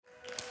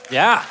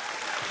Yeah.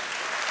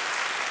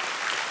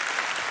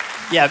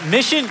 Yeah,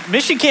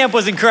 mission camp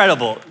was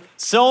incredible.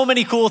 So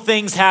many cool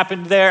things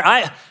happened there.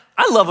 I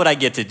love what I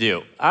get to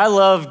do. I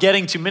love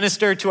getting to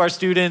minister to our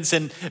students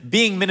and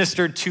being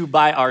ministered to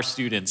by our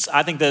students.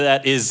 I think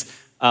that is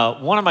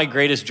one of my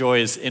greatest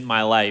joys in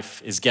my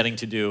life is getting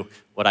to do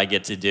what I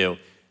get to do.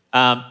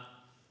 I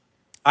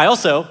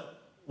also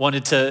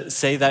wanted to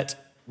say that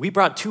we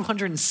brought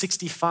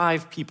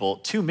 265 people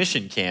to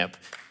mission camp,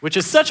 which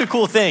is such a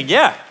cool thing.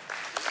 Yeah.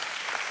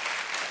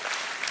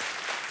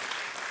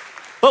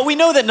 But we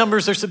know that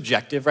numbers are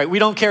subjective, right? We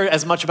don't care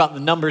as much about the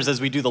numbers as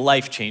we do the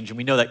life change, and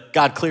we know that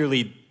God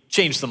clearly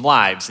changed some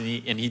lives, and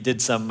he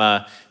did some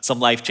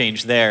life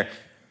change there.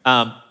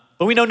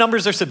 But we know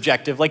numbers are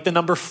subjective. Like the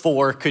number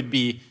 4 could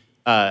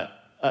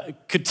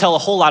tell a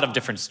whole lot of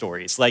different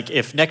stories. Like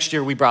if next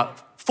year we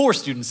brought 4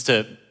 students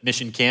to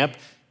mission camp,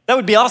 that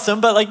would be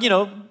awesome. But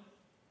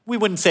we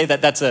wouldn't say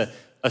that that's a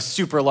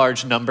super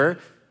large number.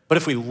 But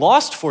if we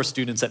lost 4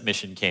 students at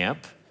mission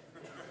camp,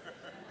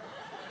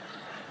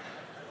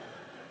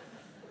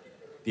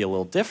 be a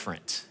little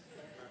different.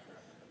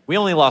 We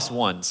only lost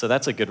 1, so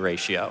that's a good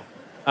ratio.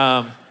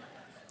 At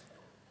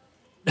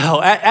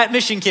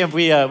mission camp,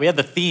 we had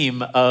the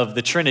theme of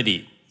the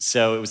Trinity.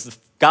 So it was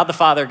God the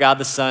Father, God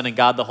the Son, and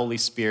God the Holy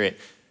Spirit.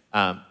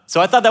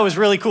 So I thought that was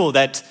really cool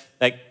that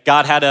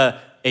God had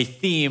a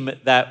theme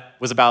that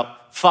was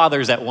about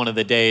fathers at one of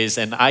the days,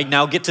 and I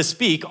now get to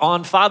speak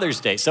on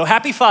Father's Day. So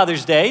happy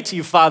Father's Day to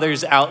you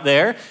fathers out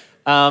there.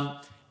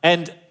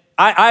 And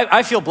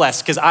I feel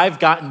blessed because I've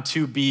gotten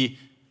to be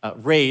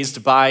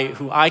raised by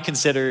who I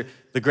consider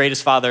the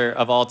greatest father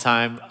of all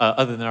time,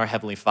 other than our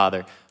Heavenly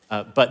Father.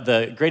 But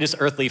the greatest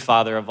earthly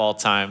father of all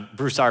time,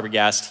 Bruce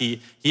Arbogast,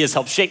 he has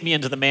helped shape me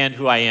into the man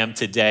who I am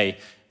today.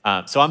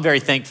 So I'm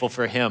very thankful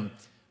for him.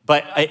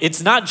 But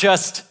it's not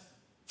just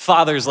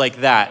fathers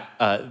like that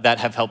that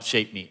have helped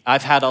shape me.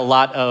 I've had a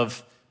lot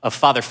of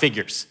father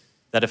figures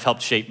that have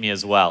helped shape me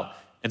as well.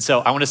 And so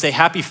I want to say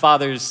happy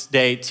Father's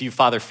Day to you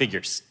father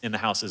figures in the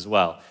house as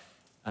well.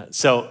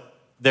 So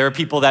there are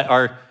people that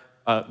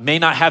may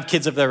not have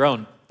kids of their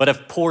own, but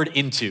have poured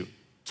into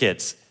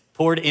kids,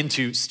 poured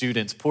into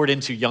students, poured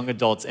into young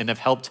adults, and have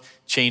helped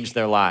change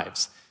their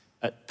lives.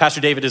 Pastor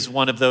David is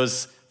one of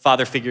those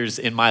father figures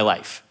in my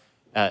life,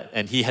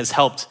 and he has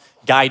helped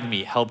guide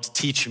me, helped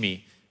teach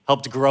me,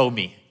 helped grow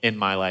me in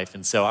my life.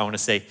 And so I want to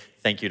say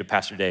thank you to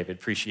Pastor David.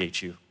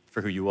 Appreciate you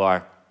for who you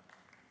are.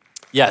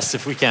 Yes,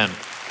 if we can.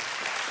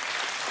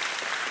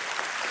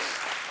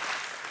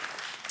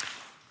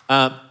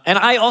 And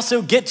I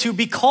also get to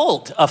be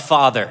called a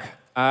father.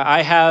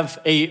 I have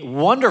a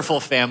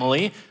wonderful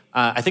family.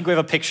 I think we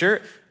have a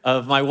picture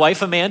of my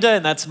wife, Amanda,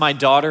 and that's my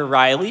daughter,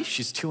 Riley.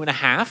 She's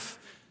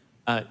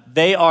 2.5.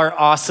 They are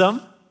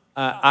awesome.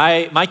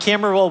 My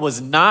camera roll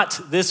was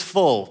not this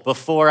full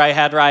before I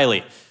had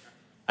Riley.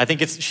 I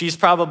think she's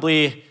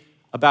probably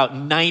about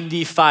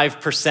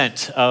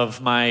 95% of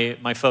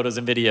my photos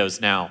and videos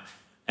now.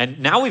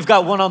 And now we've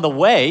got one on the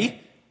way.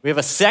 We have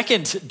a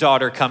second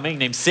daughter coming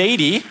named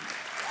Sadie.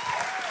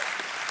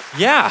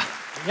 Yeah.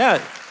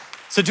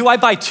 So do I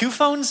buy 2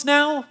 phones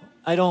now?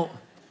 I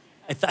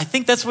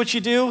think that's what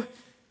you do.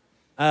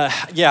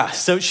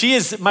 So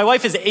my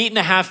wife is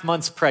 8.5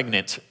 months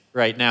pregnant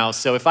right now.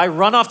 So if I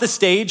run off the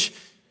stage,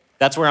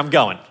 that's where I'm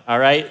going, all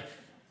right?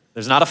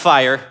 There's not a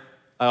fire.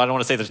 I don't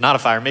want to say there's not a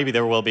fire. Maybe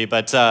there will be,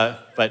 but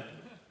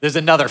there's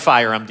another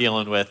fire I'm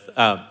dealing with.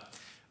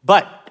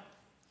 But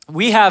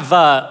we have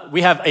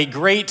a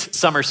great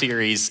summer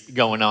series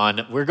going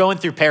on. We're going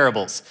through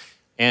parables.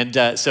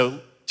 And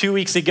so 2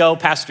 weeks ago,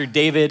 Pastor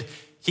David,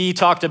 he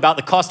talked about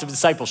the cost of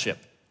discipleship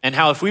and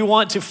how if we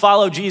want to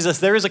follow Jesus,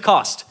 there is a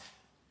cost.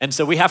 And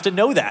so we have to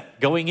know that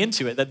going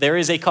into it, that there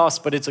is a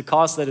cost, but it's a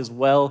cost that is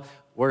well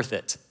worth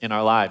it in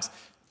our lives.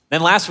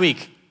 Then last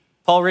week,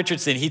 Paul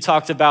Richardson, he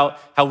talked about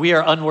how we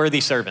are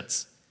unworthy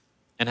servants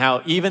and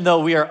how even though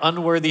we are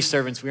unworthy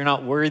servants, we are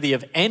not worthy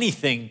of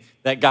anything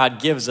that God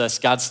gives us,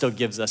 God still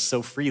gives us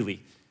so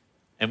freely.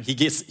 And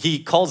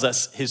he calls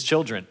us his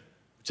children,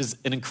 which is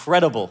an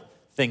incredible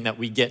thing that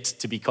we get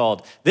to be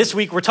called. This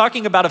week, we're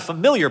talking about a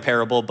familiar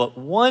parable, but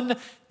one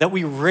that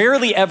we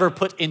rarely ever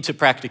put into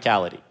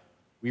practicality.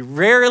 We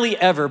rarely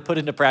ever put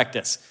into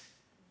practice.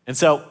 And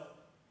so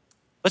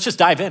let's just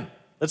dive in.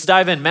 Let's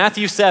dive in.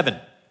 Matthew 7.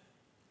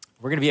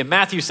 We're going to be in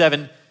Matthew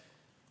 7,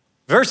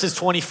 verses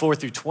 24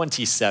 through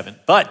 27.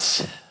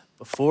 But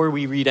before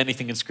we read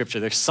anything in Scripture,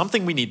 there's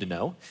something we need to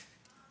know.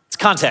 It's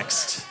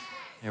context.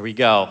 There we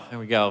go.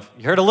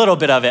 You heard a little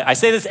bit of it. I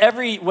say this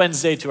every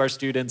Wednesday to our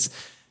students.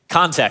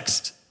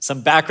 Context,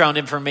 some background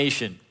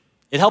information.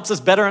 It helps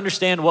us better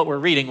understand what we're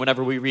reading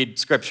whenever we read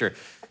Scripture.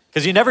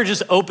 Because you never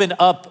just open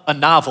up a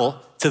novel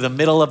to the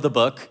middle of the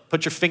book,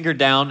 put your finger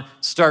down,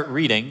 start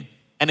reading,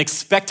 and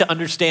expect to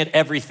understand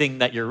everything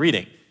that you're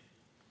reading.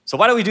 So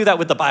why do we do that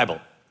with the Bible?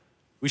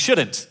 We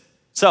shouldn't.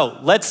 So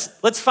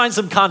let's find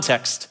some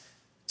context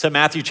to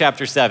Matthew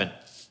chapter 7.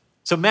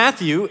 So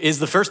Matthew is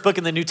the first book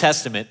in the New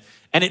Testament,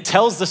 and it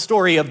tells the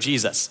story of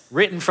Jesus,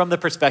 written from the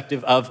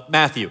perspective of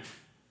Matthew,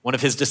 one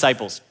of his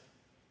disciples.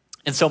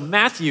 And so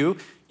Matthew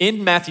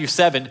in Matthew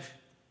 7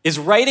 is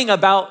writing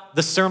about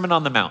the Sermon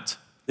on the Mount.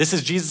 This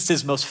is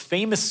Jesus' most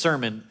famous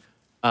sermon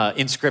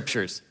in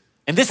scriptures.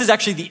 And this is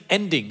actually the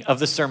ending of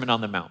the Sermon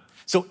on the Mount.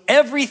 So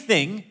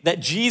everything that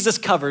Jesus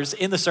covers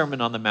in the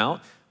Sermon on the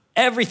Mount,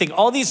 everything,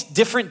 all these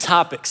different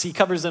topics, he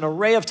covers an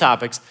array of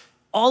topics,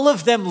 all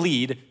of them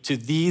lead to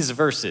these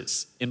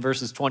verses in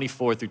verses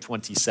 24 through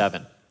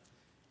 27.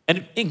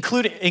 And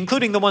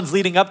including the ones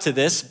leading up to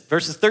this,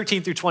 verses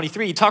 13 through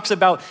 23, he talks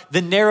about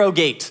the narrow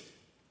gate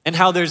and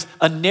how there's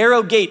a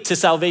narrow gate to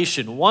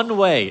salvation, one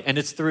way, and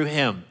it's through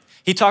him.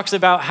 He talks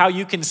about how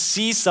you can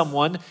see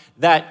someone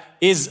that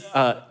is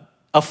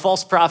a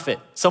false prophet,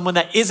 someone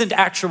that isn't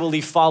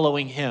actually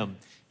following him.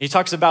 He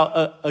talks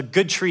about a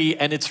good tree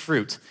and its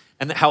fruit,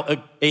 and how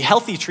a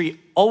healthy tree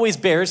always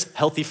bears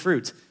healthy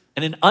fruit,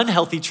 and an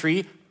unhealthy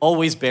tree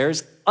always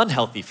bears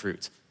unhealthy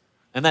fruit,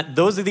 and that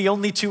those are the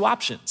only two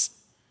options.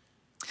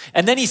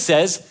 And then he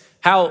says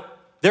how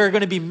there are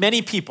going to be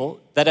many people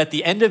that at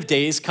the end of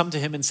days come to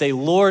him and say,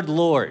 Lord,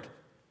 Lord,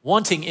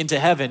 wanting into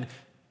heaven,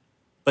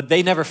 but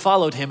they never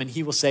followed him, and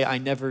he will say, I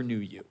never knew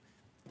you.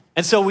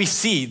 And so we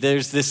see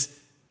there's this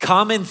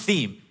common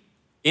theme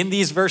in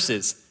these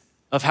verses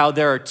of how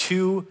there are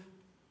two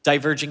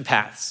diverging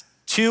paths,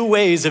 two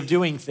ways of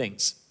doing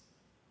things.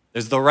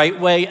 There's the right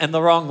way and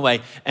the wrong way.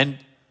 And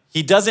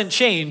he doesn't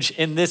change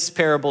in this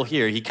parable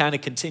here. He kind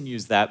of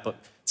continues that, but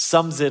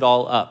sums it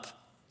all up.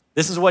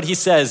 This is what he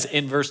says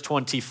in verse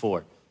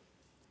 24.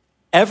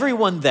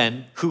 Everyone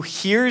then who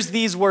hears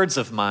these words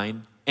of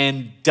mine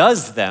and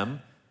does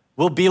them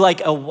will be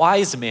like a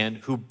wise man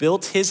who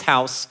built his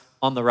house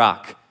on the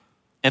rock.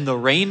 And the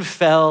rain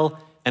fell,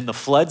 and the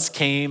floods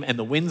came, and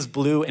the winds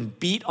blew and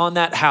beat on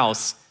that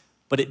house,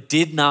 but it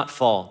did not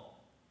fall,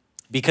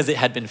 because it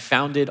had been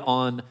founded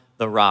on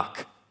the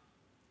rock.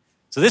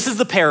 So this is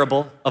the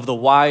parable of the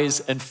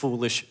wise and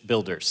foolish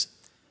builders.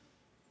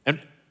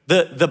 And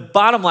the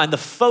bottom line, the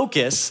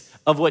focus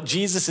of what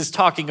Jesus is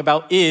talking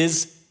about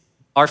is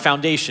our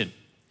foundation.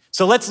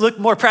 So let's look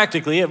more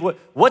practically at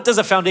what does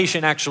a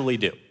foundation actually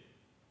do?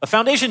 A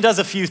foundation does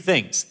a few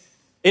things.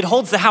 It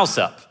holds the house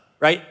up,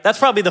 right? That's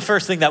probably the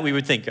first thing that we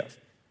would think of.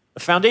 The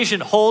foundation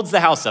holds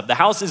the house up. The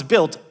house is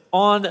built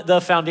on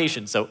the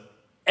foundation. So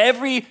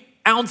every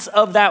ounce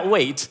of that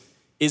weight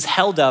is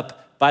held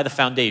up by the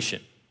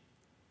foundation.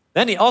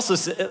 Then he also,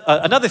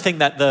 another thing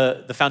that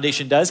the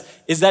foundation does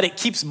is that it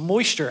keeps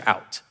moisture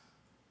out.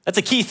 That's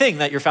a key thing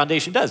that your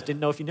foundation does. Didn't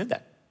know if you knew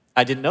that.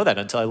 I didn't know that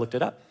until I looked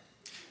it up.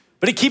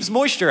 But it keeps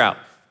moisture out.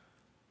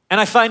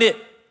 And I find it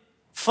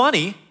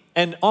funny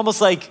and almost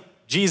like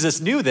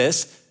Jesus knew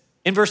this.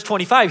 In verse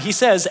 25, he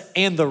says,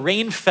 and the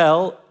rain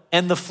fell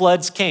and the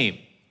floods came.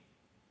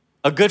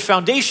 A good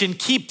foundation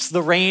keeps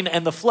the rain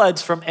and the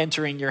floods from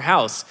entering your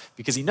house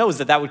because he knows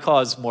that that would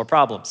cause more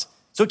problems.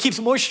 So it keeps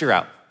moisture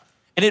out.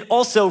 And it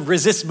also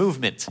resists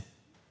movement.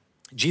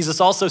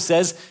 Jesus also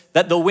says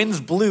that the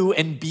winds blew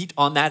and beat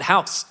on that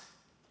house.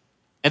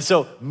 And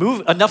so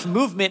enough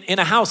movement in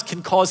a house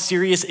can cause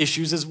serious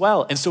issues as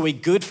well. And so a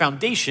good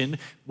foundation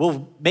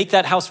will make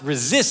that house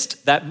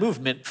resist that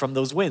movement from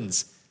those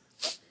winds.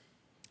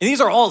 And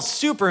these are all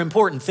super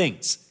important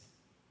things.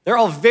 They're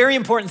all very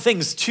important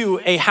things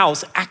to a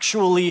house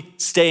actually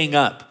staying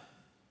up.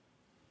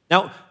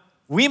 Now,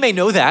 we may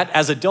know that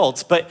as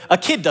adults, but a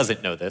kid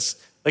doesn't know this.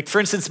 Like, for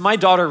instance, my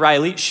daughter,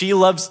 Riley, she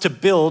loves to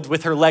build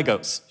with her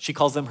Legos. She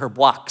calls them her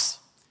blocks.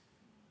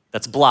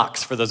 That's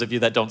blocks for those of you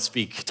that don't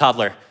speak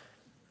toddler.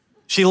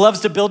 She loves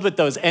to build with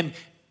those. And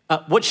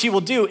what she will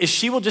do is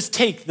she will just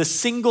take the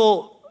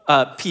single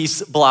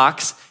piece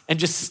blocks and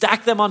just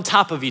stack them on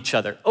top of each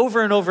other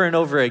over and over and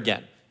over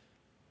again.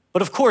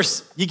 But of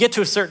course, you get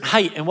to a certain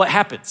height and what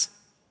happens?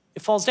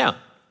 It falls down,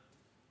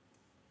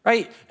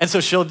 right? And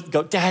so she'll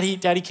go, Daddy,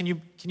 can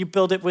you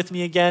build it with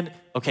me again?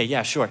 Okay,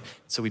 yeah, sure.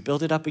 So we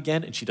build it up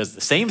again and she does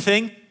the same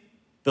thing,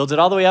 builds it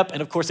all the way up,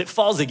 and of course it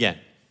falls again.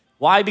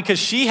 Why? Because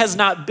she has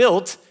not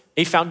built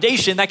a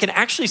foundation that can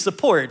actually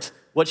support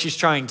what she's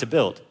trying to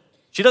build.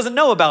 She doesn't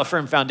know about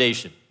firm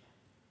foundation.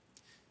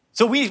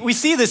 So we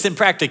see this in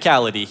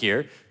practicality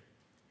here,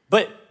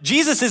 but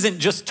Jesus isn't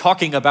just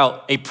talking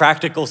about a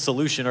practical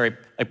solution or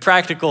a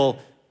practical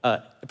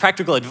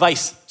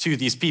advice to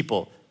these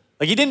people.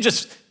 Like he didn't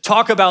just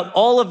talk about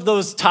all of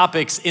those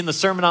topics in the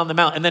Sermon on the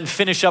Mount and then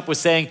finish up with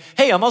saying,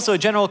 hey, I'm also a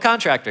general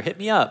contractor, hit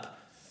me up.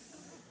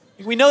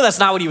 We know that's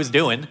not what he was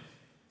doing.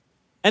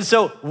 And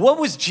so what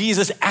was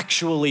Jesus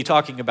actually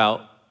talking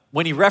about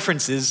when he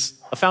references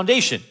a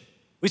foundation?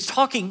 He's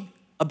talking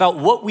about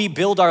what we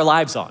build our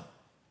lives on,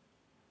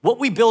 what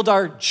we build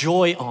our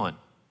joy on,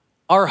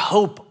 our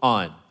hope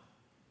on,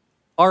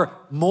 our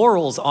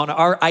morals on,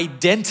 our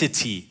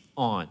identity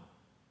on.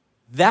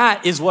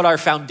 That is what our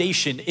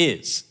foundation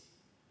is.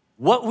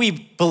 What we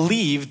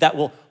believe that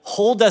will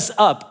hold us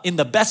up in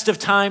the best of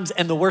times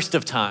and the worst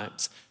of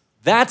times.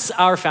 That's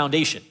our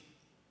foundation.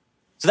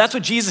 So that's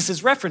what Jesus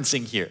is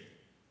referencing here.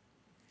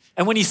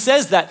 And when he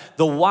says that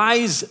the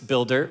wise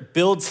builder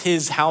builds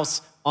his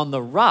house on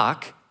the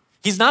rock,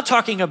 he's not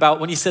talking about,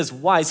 when he says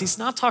wise, he's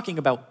not talking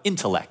about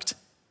intellect.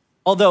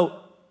 Although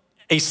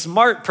A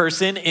smart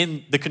person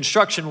in the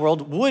construction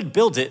world would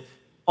build it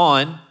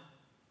on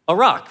a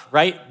rock,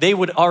 right? They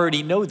would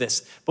already know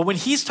this. But when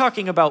he's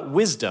talking about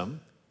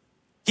wisdom,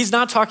 he's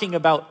not talking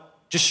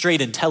about just straight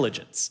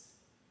intelligence.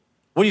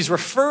 What he's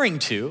referring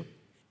to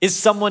is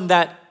someone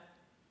that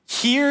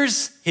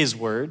hears his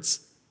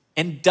words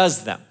and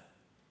does them,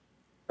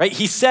 right?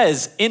 He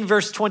says in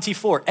verse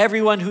 24,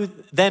 everyone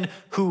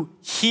who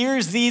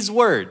hears these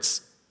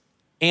words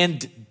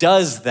and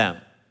does them,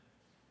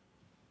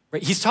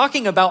 right? He's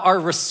talking about our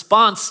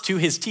response to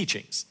his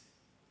teachings.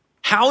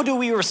 How do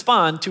we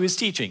respond to his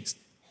teachings?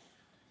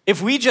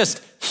 If we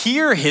just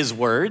hear his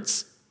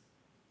words,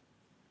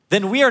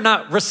 then we are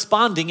not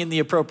responding in the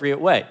appropriate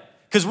way,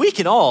 because we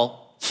can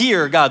all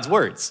hear God's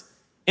words.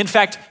 In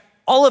fact,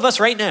 all of us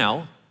right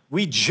now,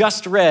 we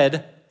just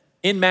read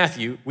in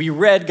Matthew, we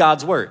read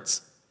God's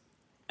words.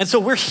 And so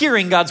we're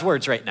hearing God's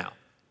words right now.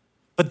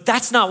 But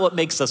that's not what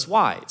makes us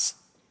wise.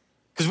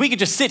 Because we could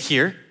just sit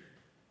here,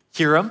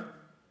 hear them,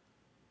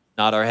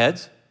 nod our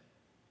heads,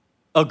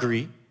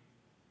 agree.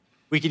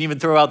 We can even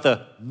throw out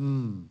the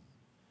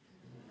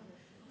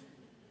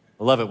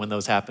I love it when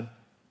those happen.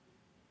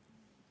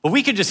 But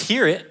we can just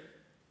hear it.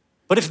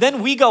 But if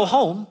then we go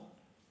home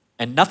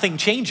and nothing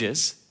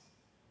changes,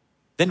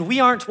 then we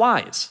aren't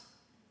wise.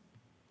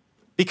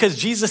 Because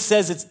Jesus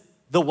says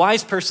the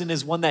wise person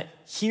is one that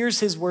hears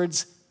his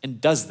words and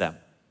does them.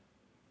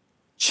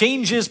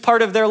 Changes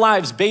part of their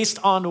lives based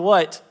on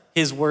what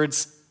his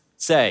words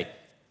say.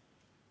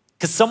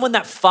 Because someone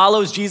that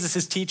follows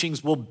Jesus'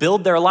 teachings will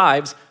build their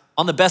lives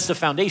on the best of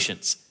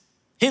foundations.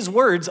 His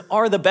words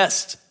are the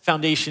best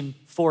foundation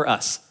for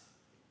us.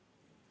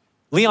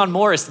 Leon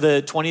Morris,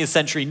 the 20th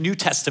century New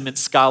Testament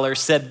scholar,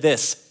 said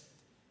this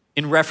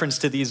in reference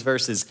to these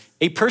verses: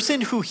 a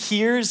person who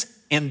hears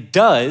and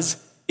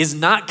does is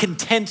not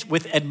content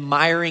with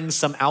admiring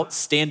some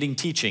outstanding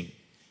teaching.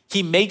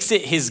 He makes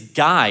it his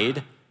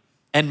guide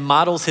and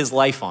models his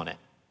life on it.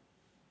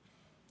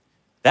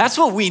 That's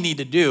what we need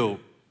to do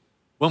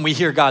when we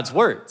hear God's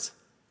words.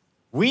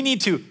 We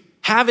need to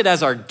have it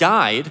as our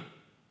guide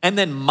and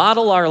then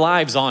model our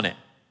lives on it.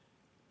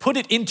 Put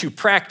it into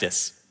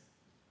practice.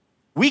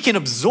 We can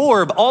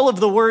absorb all of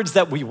the words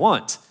that we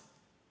want.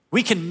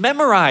 We can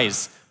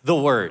memorize the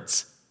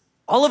words.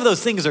 All of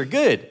those things are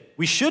good.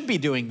 We should be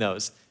doing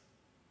those.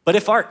 But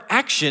if our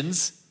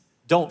actions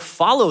don't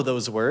follow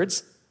those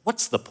words,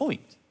 what's the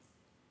point?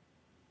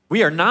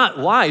 We are not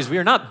wise. We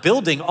are not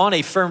building on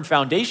a firm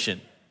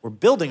foundation. We're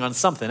building on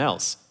something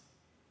else.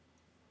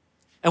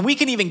 And we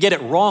can even get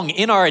it wrong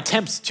in our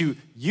attempts to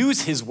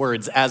use his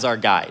words as our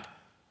guide.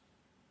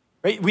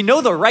 Right? We know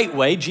the right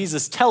way.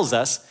 Jesus tells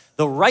us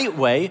the right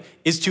way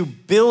is to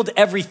build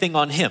everything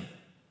on him.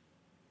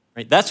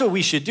 Right? That's what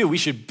we should do. We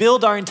should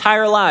build our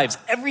entire lives,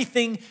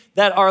 everything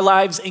that our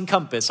lives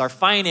encompass, our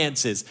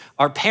finances,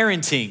 our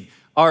parenting,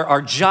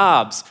 our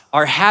jobs,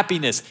 our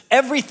happiness,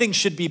 everything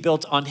should be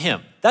built on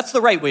him. That's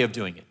the right way of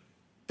doing it.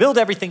 Build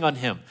everything on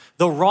him.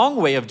 The wrong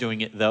way of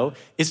doing it, though,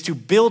 is to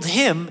build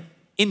him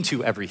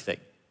into everything.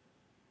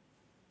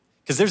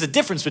 Because there's a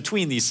difference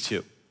between these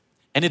two.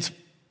 And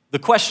the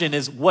question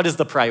is, what is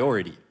the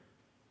priority?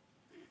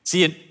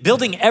 See, in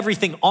building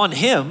everything on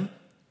him,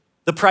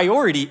 the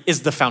priority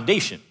is the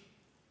foundation.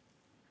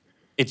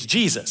 It's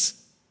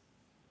Jesus.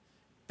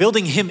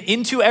 Building him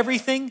into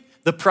everything,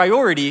 the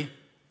priority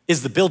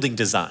is the building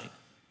design,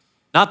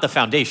 not the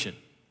foundation.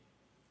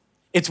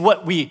 It's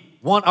what we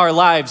want our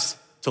lives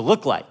to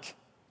look like.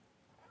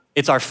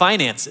 It's our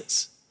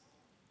finances.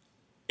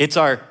 It's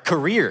our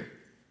career.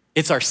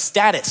 It's our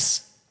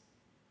status.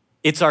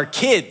 It's our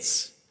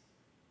kids.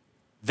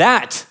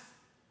 That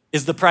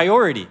is the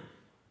priority.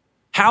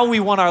 How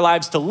we want our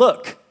lives to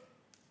look.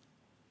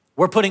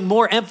 We're putting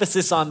more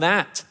emphasis on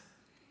that.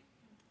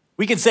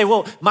 We can say,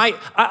 well,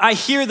 I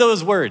hear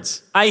those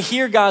words. I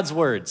hear God's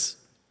words.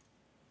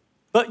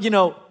 But,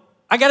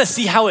 I got to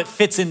see how it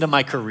fits into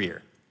my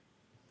career.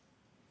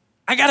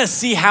 I got to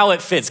see how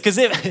it fits. Because,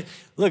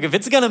 if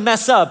it's going to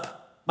mess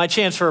up my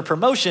chance for a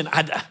promotion,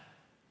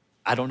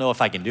 I don't know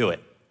if I can do it.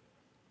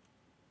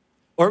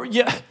 Or,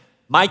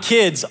 my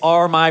kids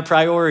are my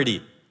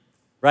priority,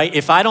 right?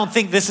 If I don't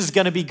think this is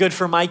going to be good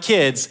for my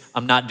kids,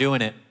 I'm not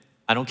doing it.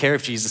 I don't care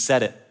if Jesus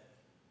said it.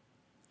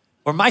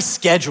 Or my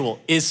schedule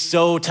is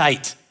so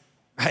tight,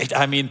 right?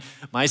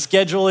 My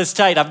schedule is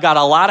tight. I've got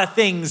a lot of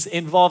things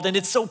involved and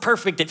it's so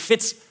perfect. It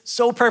fits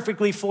so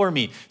perfectly for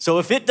me. So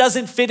if it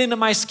doesn't fit into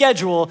my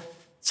schedule,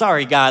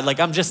 sorry, God,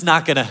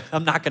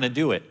 I'm not gonna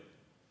do it.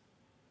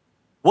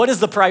 What is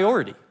the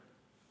priority?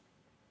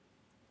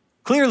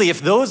 Clearly,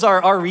 if those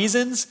are our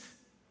reasons,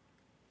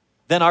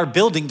 then our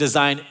building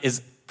design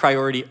is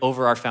priority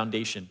over our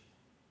foundation.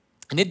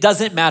 And it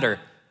doesn't matter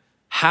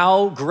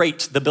how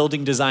great the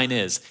building design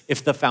is.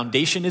 If the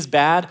foundation is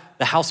bad,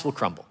 the house will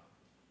crumble.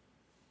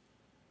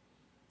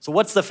 So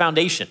what's the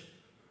foundation?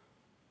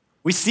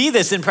 We see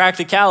this in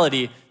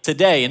practicality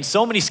today in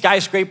so many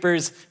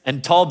skyscrapers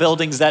and tall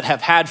buildings that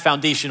have had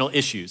foundational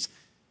issues.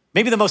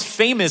 Maybe the most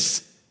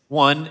famous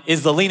one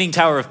is the Leaning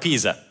Tower of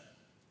Pisa.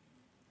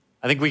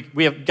 I think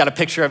we have got a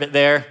picture of it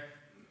there.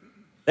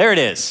 There it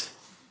is.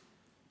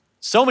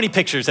 So many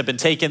pictures have been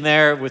taken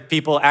there with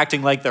people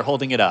acting like they're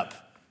holding it up.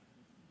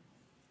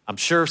 I'm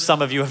sure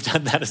some of you have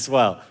done that as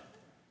well.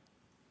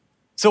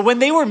 So when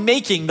they were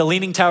making the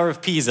Leaning Tower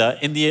of Pisa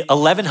in the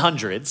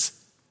 1100s,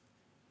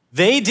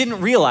 they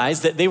didn't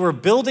realize that they were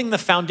building the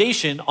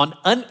foundation on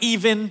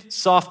uneven,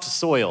 soft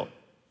soil.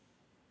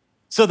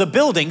 So the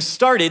building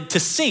started to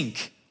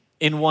sink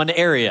in one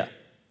area,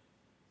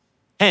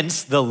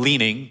 hence the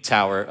Leaning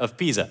Tower of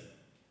Pisa.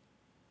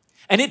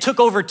 And it took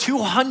over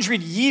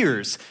 200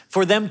 years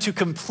for them to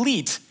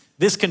complete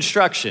this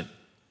construction.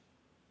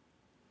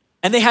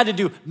 And they had to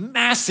do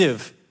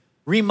massive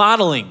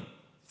remodeling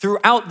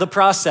throughout the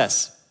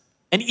process.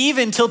 And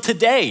even till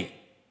today,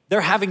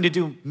 they're having to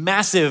do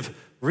massive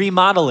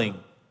remodeling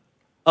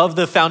of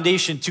the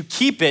foundation to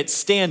keep it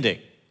standing.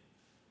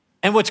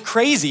 And what's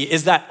crazy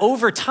is that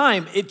over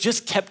time, it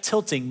just kept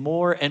tilting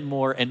more and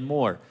more and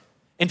more.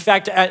 In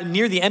fact,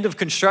 near the end of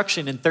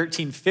construction in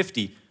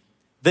 1350,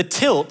 the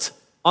tilt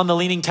on the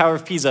Leaning Tower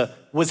of Pisa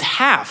was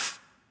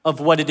half of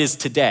what it is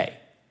today.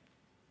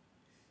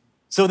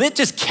 So it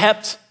just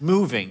kept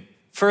moving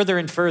further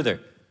and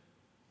further.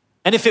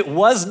 And if it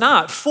was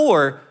not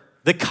for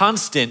the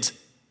constant,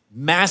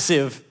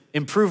 massive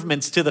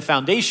improvements to the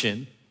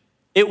foundation,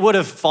 it would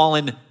have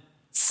fallen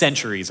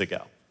centuries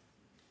ago.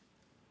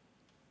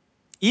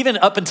 Even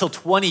up until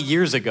 20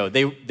 years ago,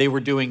 they were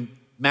doing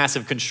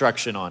massive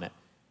construction on it.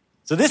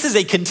 So this is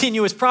a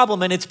continuous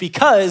problem, and it's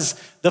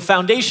because the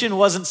foundation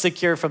wasn't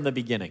secure from the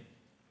beginning.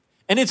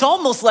 And it's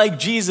almost like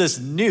Jesus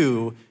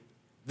knew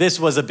this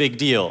was a big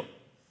deal,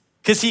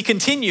 because he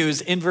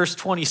continues in verse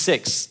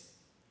 26,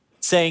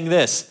 saying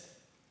this,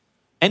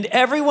 "And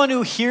everyone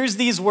who hears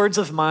these words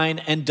of mine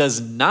and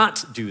does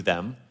not do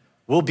them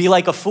will be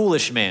like a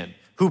foolish man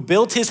who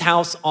built his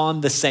house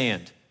on the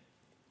sand.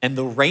 And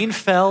the rain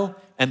fell,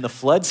 and the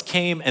floods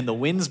came, and the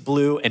winds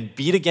blew and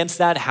beat against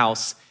that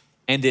house,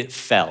 and it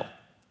fell.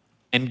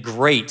 And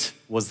great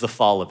was the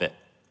fall of it."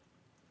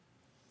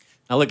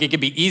 Now look, it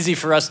can be easy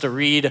for us to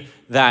read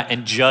that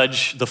and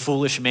judge the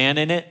foolish man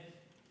in it.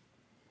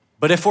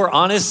 But if we're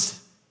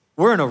honest,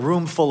 we're in a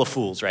room full of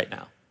fools right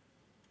now.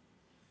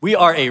 We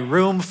are a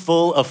room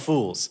full of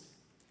fools.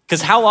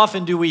 Because how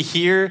often do we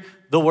hear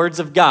the words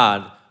of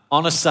God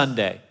on a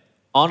Sunday,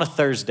 on a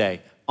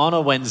Thursday, on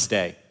a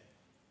Wednesday,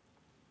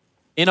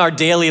 in our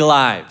daily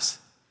lives,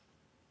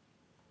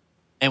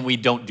 and we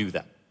don't do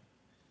them?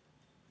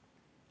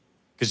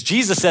 Because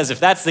Jesus says if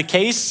that's the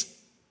case,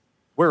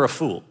 we're a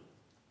fool.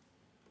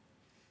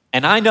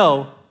 And I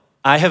know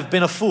I have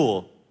been a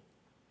fool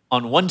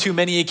on one too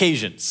many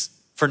occasions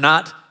for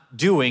not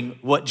doing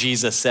what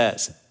Jesus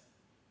says.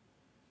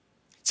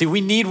 See, we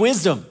need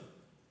wisdom.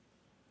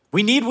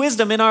 We need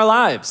wisdom in our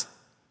lives.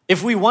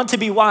 If we want to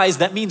be wise,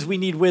 that means we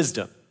need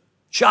wisdom.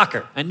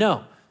 Shocker, I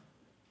know.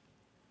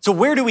 So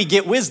where do we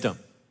get wisdom?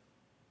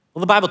 Well,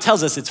 the Bible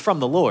tells us it's from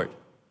the Lord.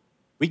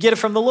 We get it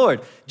from the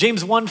Lord.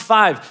 James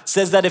 1:5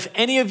 says that if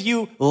any of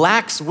you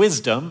lacks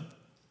wisdom,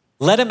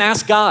 let him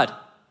ask God,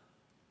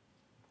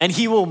 and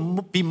he will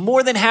be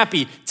more than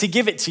happy to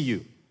give it to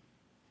you.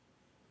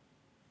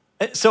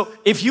 So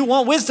if you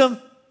want wisdom,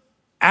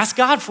 ask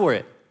God for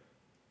it.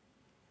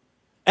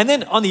 And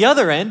then on the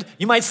other end,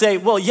 you might say,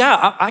 well,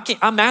 yeah,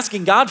 I'm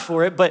asking God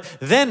for it, but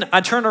then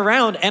I turn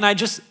around and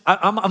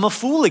I'm a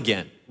fool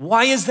again.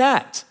 Why is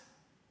that?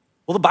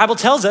 Well, the Bible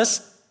tells us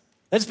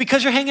that it's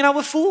because you're hanging out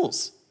with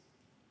fools.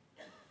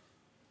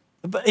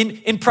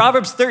 In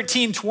Proverbs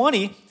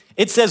 13:20,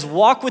 it says,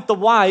 walk with the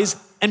wise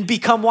and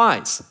become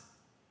wise,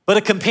 but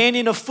a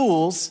companion of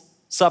fools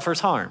suffers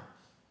harm.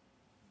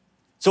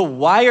 So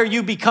why are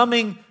you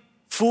becoming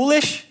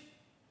foolish?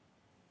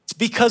 It's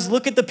because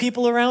look at the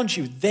people around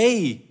you.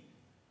 They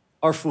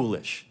are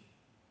foolish.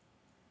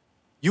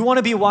 You want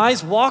to be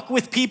wise? Walk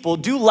with people,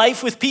 do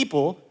life with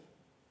people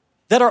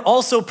that are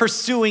also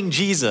pursuing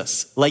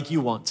Jesus like you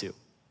want to.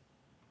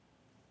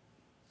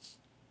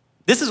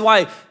 This is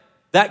why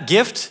that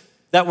gift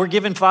that we're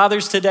giving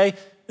fathers today,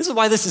 this is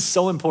why this is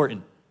so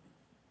important.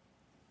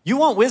 You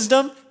want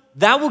wisdom?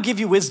 That will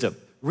give you wisdom.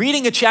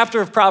 Reading a chapter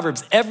of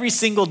Proverbs every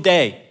single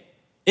day,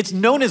 it's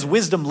known as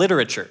wisdom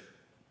literature.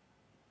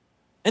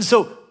 And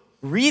so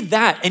read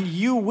that and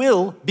you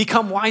will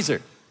become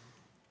wiser.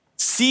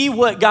 See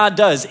what God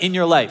does in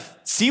your life.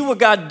 See what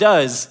God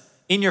does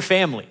in your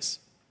families.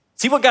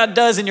 See what God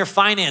does in your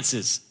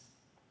finances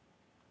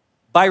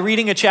by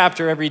reading a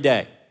chapter every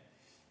day.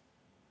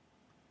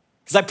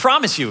 Because I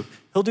promise you,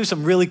 he'll do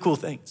some really cool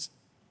things.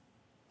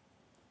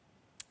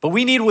 But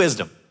we need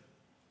wisdom.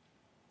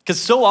 Because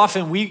so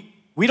often we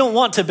don't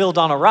want to build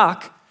on a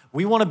rock,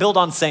 we want to build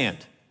on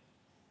sand.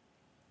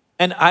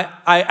 And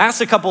I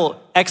asked a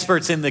couple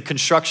experts in the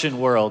construction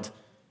world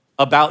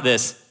about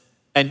this,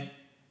 and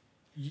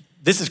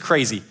this is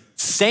crazy.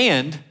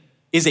 Sand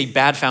is a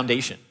bad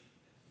foundation.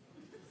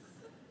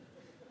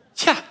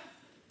 Yeah,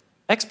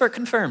 expert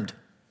confirmed.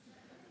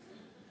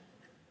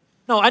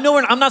 No, I know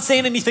I'm not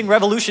saying anything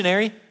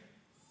revolutionary.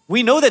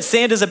 We know that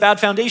sand is a bad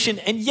foundation,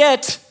 and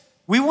yet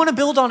we want to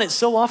build on it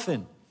so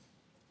often.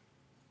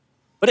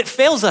 But it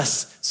fails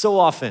us so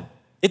often.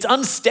 It's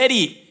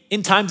unsteady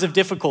in times of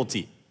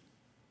difficulty.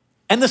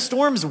 And the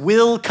storms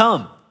will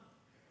come.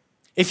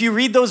 If you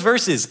read those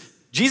verses,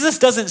 Jesus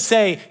doesn't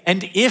say,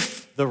 and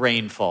if the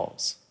rain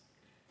falls,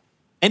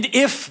 and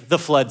if the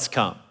floods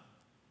come.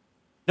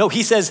 No,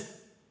 he says,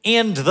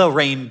 and the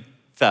rain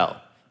fell,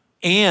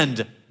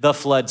 and the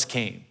floods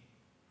came.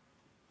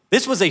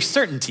 This was a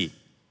certainty.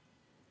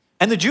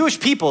 And the Jewish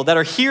people that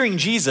are hearing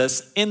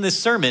Jesus in this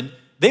sermon,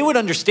 they would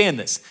understand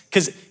this.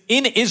 Because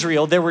in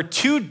Israel, there were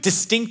two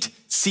distinct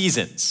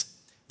seasons.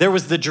 There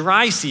was the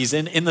dry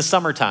season in the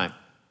summertime,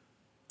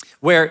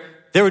 where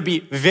there would be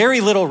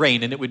very little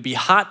rain and it would be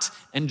hot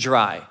and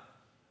dry.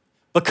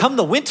 But come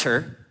the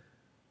winter,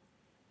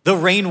 the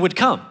rain would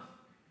come.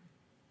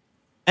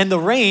 And the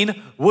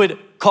rain would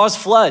cause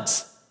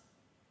floods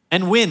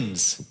and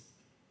winds.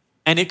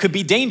 And it could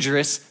be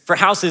dangerous for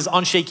houses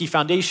on shaky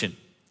foundation.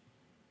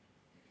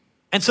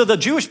 And so the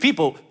Jewish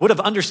people would have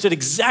understood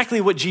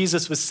exactly what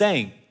Jesus was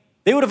saying.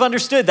 They would have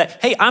understood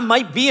that, hey, I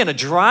might be in a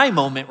dry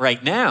moment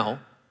right now.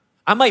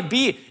 I might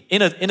be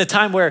in a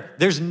time where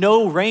there's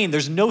no rain,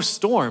 there's no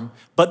storm,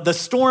 but the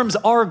storms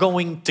are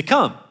going to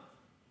come.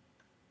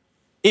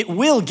 It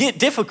will get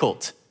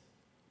difficult.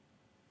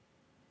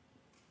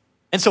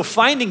 And so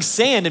finding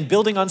sand and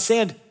building on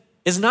sand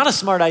is not a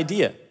smart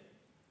idea.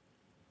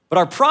 But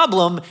our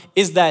problem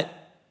is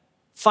that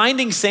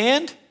finding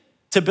sand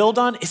to build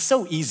on is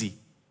so easy.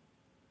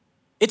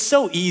 It's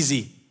so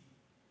easy.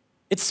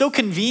 It's so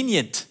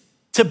convenient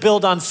to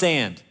build on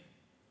sand,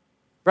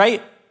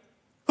 right?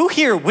 Who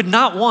here would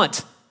not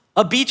want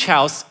a beach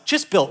house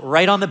just built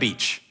right on the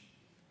beach?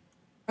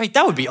 Right,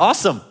 that would be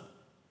awesome.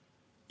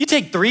 You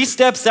take 3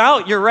 steps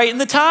out, you're right in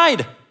the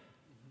tide.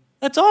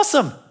 That's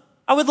awesome.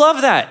 I would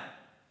love that.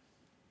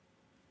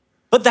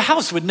 But the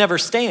house would never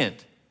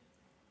stand.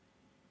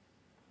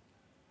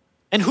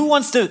 And who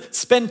wants to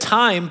spend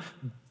time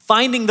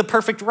finding the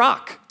perfect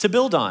rock to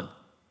build on?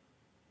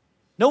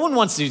 No one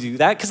wants to do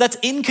that because that's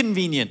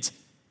inconvenient.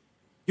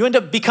 You end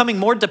up becoming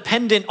more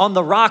dependent on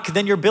the rock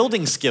than your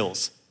building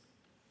skills.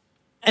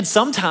 And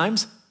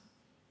sometimes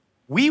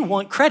we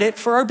want credit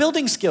for our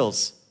building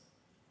skills.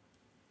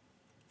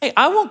 Hey,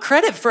 I want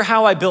credit for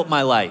how I built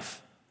my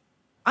life.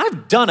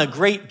 I've done a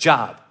great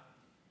job.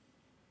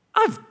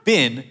 I've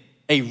been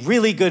a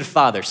really good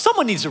father.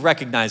 Someone needs to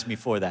recognize me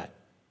for that.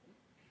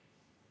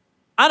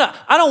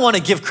 I don't want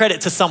to give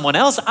credit to someone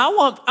else. I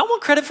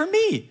want credit for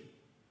me.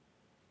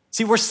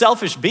 See, we're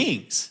selfish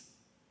beings.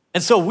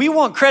 And so we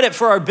want credit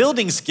for our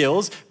building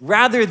skills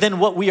rather than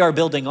what we are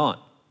building on.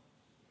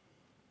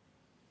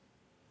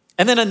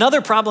 And then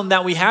another problem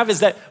that we have is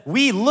that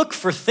we look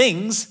for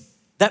things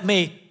that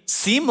may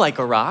seem like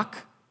a rock,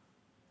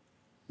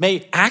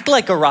 may act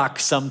like a rock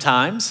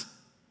sometimes,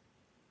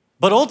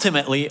 but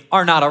ultimately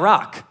are not a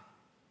rock.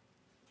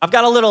 I've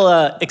got a little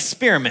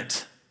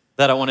experiment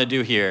that I want to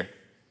do here.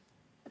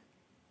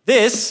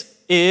 This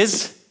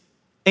is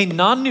a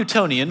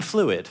non-Newtonian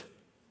fluid.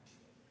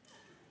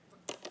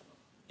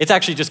 It's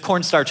actually just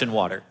cornstarch and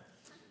water.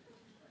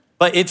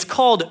 But it's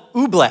called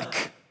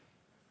oobleck.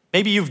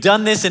 Maybe you've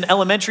done this in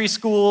elementary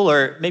school,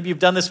 or maybe you've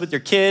done this with your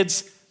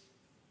kids.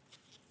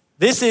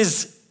 This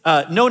is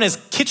known as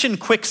kitchen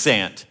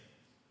quicksand.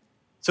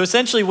 So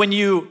essentially, when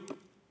you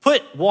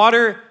put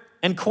water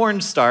and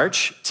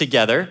cornstarch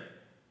together,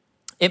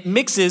 it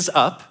mixes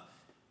up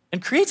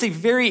and creates a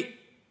very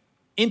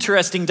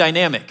interesting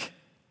dynamic.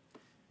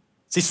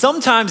 See,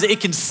 sometimes it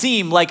can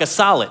seem like a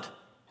solid,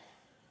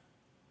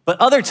 but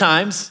other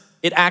times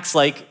it acts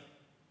like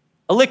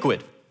a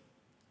liquid.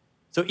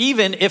 So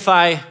even if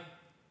I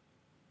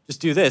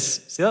just do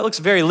this, see, that looks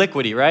very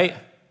liquidy, right?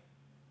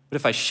 But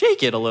if I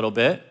shake it a little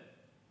bit,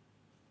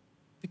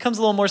 it becomes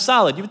a little more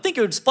solid. You would think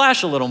it would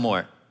splash a little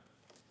more.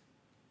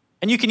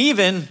 And you can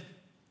even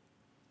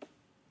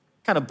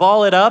kind of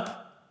ball it up,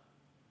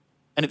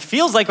 and it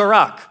feels like a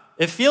rock.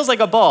 It feels like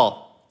a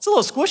ball. It's a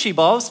little squishy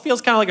ball. It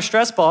feels kind of like a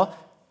stress ball.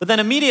 But then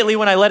immediately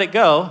when I let it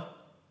go,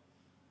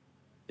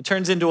 it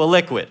turns into a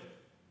liquid.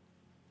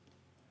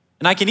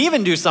 And I can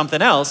even do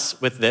something else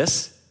with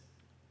this.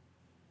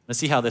 Let's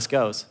see how this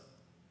goes.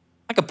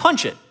 I could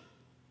punch it.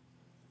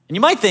 And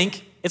you might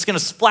think it's going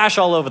to splash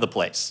all over the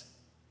place.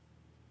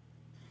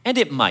 And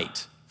it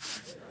might.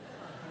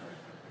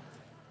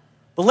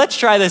 But let's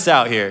try this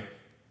out here.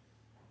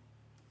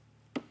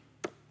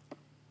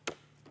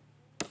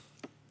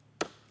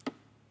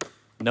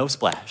 No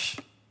splash.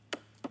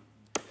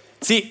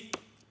 See,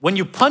 when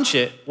you punch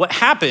it, what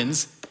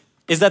happens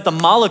is that the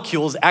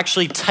molecules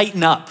actually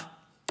tighten up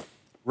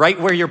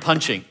right where you're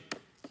punching.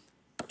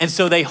 And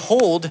so they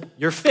hold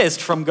your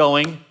fist from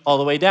going all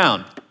the way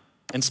down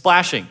and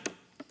splashing.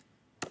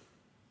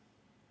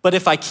 But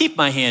if I keep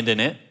my hand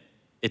in it,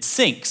 it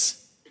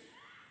sinks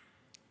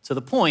to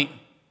the point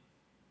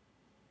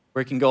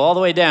where it can go all the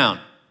way down,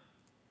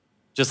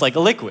 just like a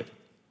liquid.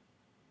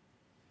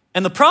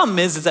 And the problem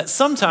is that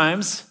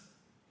sometimes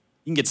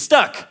you can get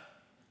stuck,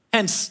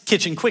 hence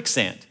kitchen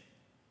quicksand.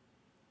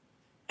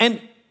 And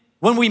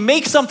when we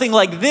make something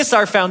like this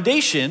our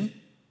foundation,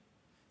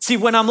 see,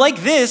 when I'm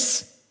like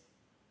this,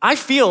 I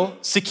feel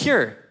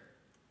secure.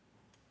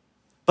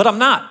 But I'm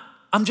not.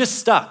 I'm just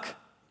stuck.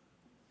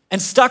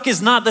 And stuck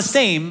is not the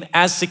same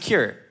as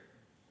secure.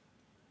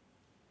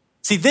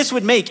 See, this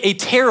would make a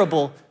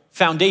terrible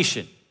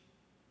foundation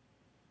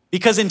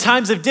because in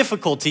times of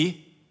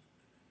difficulty,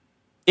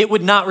 it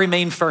would not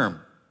remain firm.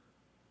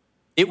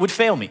 It would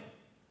fail me.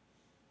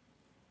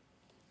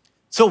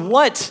 So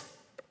what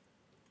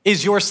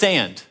is your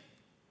sand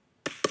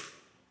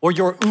or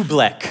your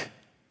oobleck?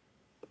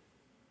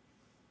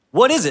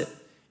 What is it?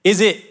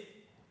 Is it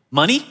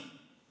money?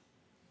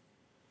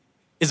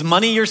 Is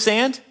money your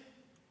sand?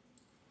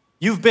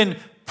 You've been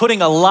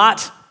putting a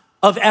lot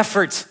of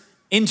effort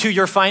into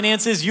your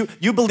finances.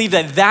 You believe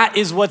that that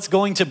is what's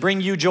going to bring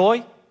you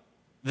joy?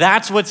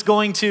 That's what's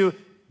going to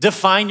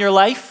define your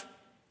life?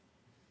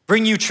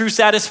 Bring you true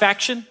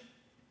satisfaction?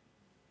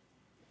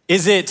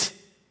 Is it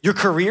your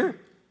career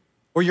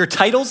or your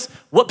titles?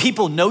 What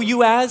people know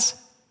you as?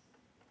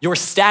 Your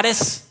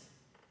status?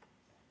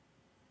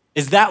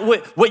 Is that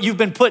what you've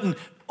been putting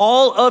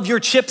all of your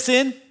chips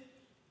in?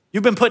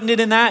 You've been putting it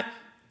in that?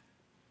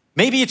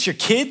 Maybe it's your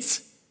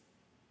kids.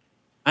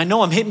 I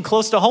know I'm hitting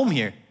close to home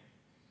here.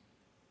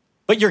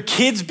 But your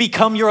kids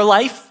become your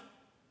life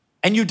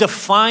and you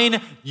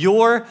define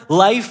your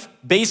life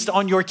based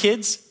on your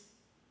kids.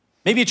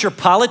 Maybe it's your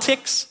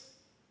politics,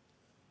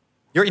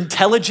 your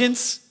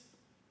intelligence,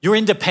 your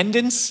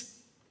independence,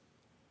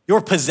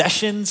 your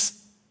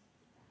possessions,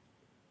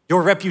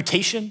 your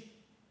reputation.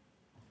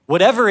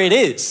 Whatever it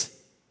is.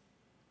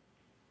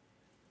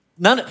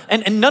 None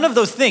of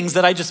those things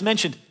that I just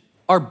mentioned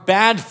are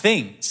bad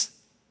things.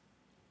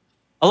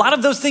 A lot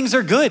of those things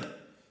are good.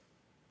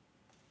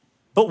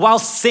 But while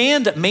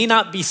sand may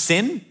not be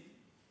sin,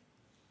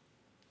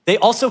 they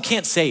also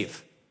can't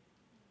save.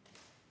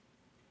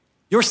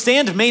 Your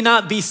sand may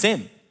not be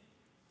sin,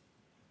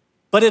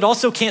 but it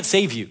also can't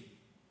save you.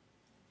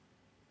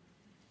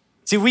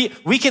 See,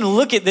 we can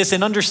look at this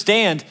and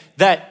understand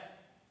that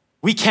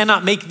we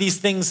cannot make these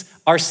things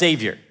our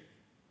Savior.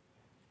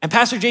 And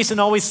Pastor Jason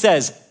always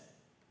says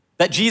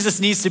that Jesus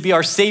needs to be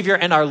our Savior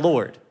and our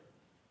Lord.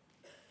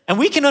 And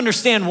we can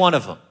understand one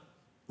of them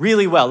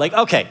really well. Like,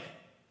 okay,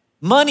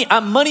 money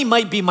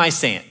might be my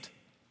sand,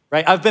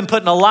 right? I've been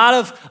putting a lot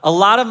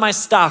of my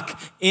stock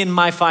in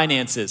my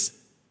finances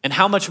and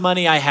how much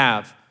money I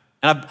have.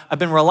 And I've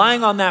been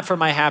relying on that for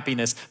my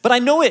happiness. But I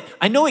know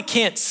it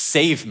can't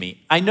save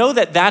me. I know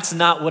that that's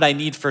not what I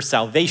need for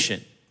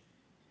salvation.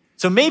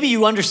 So maybe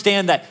you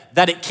understand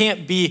that it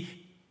can't be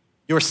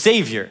your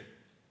Savior.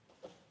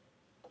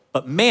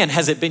 But man,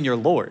 has it been your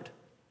Lord?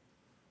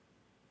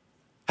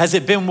 Has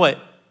it been what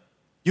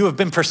you have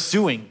been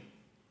pursuing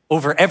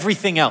over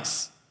everything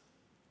else?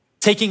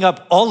 Taking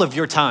up all of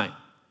your time,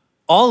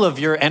 all of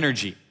your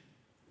energy,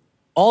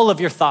 all of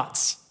your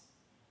thoughts.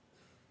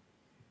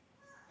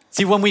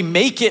 See, when we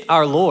make it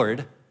our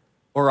Lord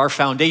or our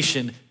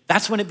foundation,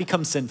 that's when it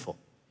becomes sinful.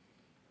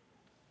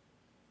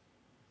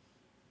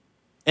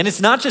 And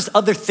it's not just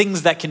other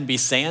things that can be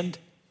sand.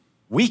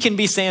 We can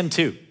be sand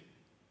too.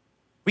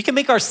 We can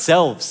make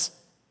ourselves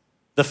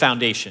the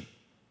foundation.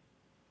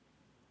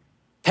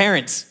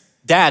 Parents,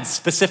 dads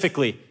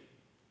specifically,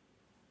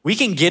 we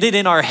can get it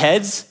in our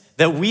heads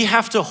that we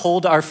have to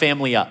hold our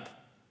family up.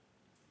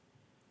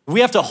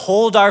 We have to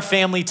hold our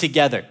family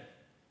together,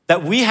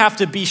 that we have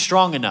to be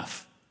strong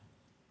enough.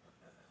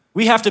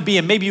 We have to be,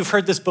 and maybe you've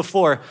heard this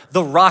before,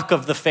 the rock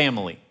of the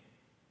family.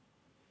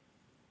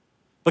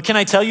 But can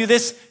I tell you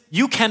this?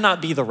 You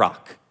cannot be the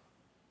rock.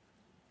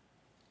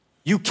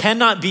 You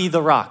cannot be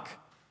the rock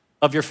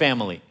of your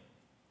family.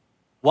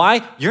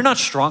 Why? You're not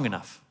strong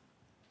enough.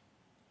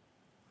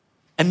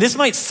 And this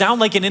might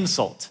sound like an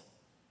insult,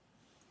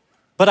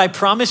 but I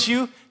promise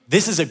you,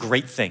 this is a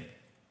great thing.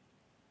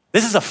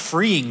 This is a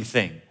freeing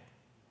thing.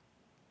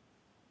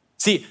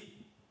 See,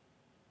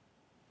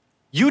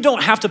 you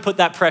don't have to put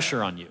that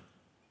pressure on you.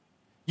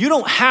 You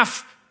don't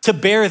have to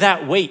bear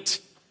that weight.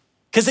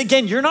 Because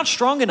again, you're not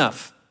strong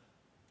enough.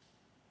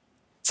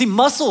 See,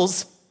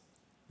 muscles,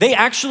 they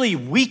actually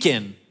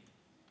weaken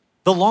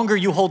the longer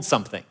you hold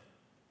something.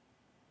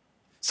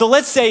 So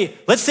let's say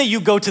you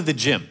go to the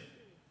gym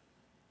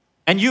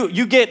and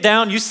you get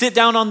down, you sit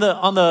down on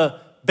the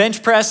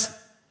bench press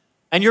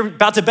and you're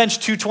about to bench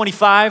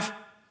 225.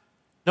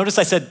 Notice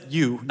I said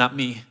you, not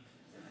me.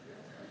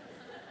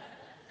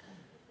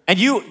 And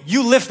you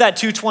lift that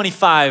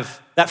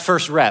 225, that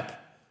first rep,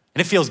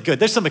 and it feels good.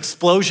 There's some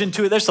explosion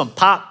to it. There's some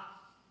pop.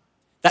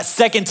 That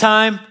second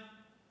time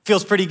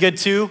feels pretty good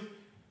too.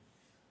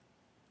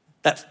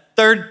 That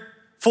third,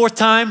 fourth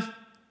time,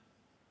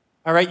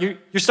 all right, you're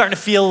starting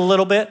to feel a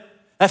little bit.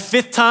 That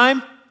fifth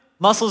time,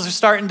 muscles are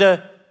starting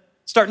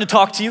to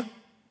talk to you.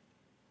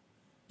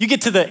 You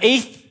get to the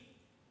 8th,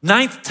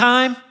 9th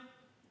time,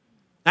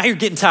 now you're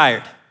getting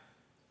tired.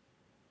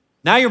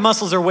 Now your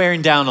muscles are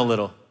wearing down a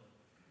little.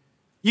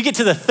 You get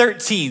to the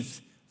 13th,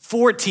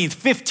 14th,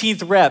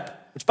 15th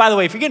rep, which by the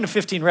way, if you're getting to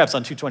 15 reps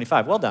on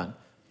 225, well done.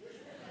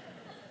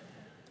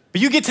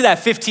 But you get to that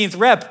 15th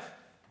rep,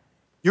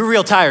 you're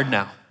real tired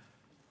now.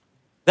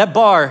 That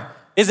bar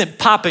isn't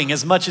popping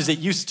as much as it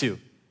used to.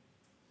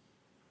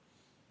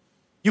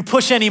 You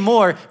push any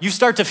more, you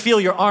start to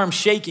feel your arms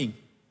shaking.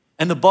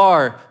 and the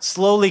bar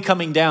slowly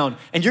coming down.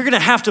 And you're gonna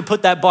have to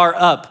put that bar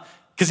up,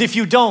 because if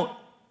you don't,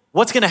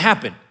 what's gonna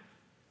happen?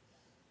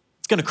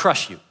 It's gonna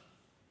crush you.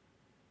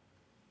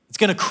 It's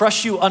gonna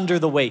crush you under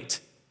the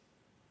weight.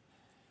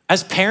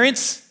 As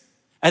parents,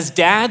 as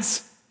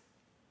dads,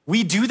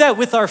 we do that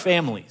with our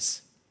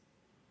families.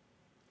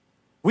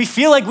 We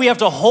feel like we have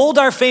to hold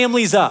our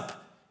families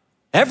up.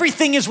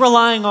 Everything is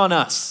relying on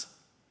us.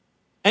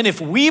 And if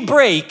we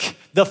break,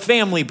 the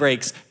family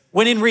breaks.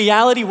 When in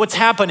reality, what's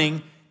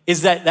happening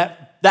is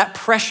that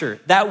pressure,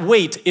 that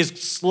weight is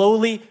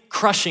slowly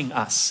crushing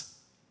us.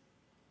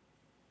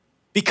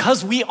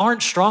 Because we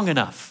aren't strong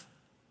enough.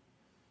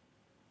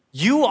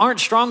 You aren't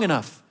strong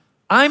enough.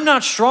 I'm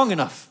not strong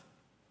enough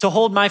to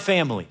hold my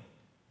family.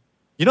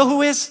 You know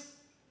who is?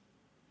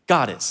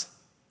 God is.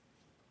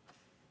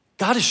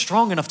 God is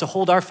strong enough to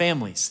hold our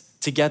families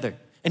together,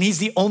 and he's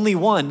the only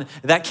one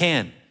that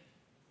can.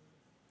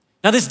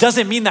 Now, this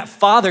doesn't mean that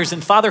fathers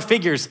and father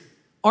figures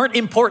aren't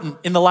important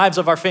in the lives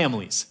of our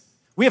families.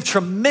 We have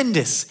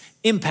tremendous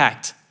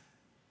impact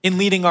in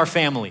leading our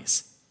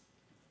families.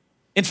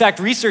 In fact,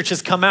 research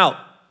has come out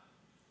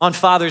on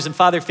fathers and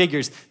father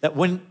figures that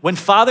when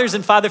fathers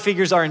and father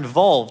figures are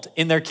involved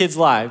in their kids'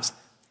 lives,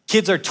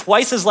 kids are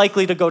twice as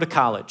likely to go to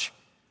college.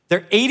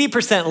 They're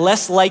 80%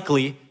 less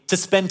likely to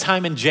spend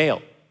time in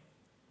jail.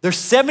 They're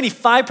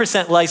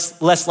 75%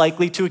 less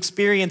likely to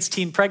experience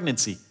teen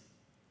pregnancy.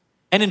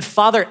 And in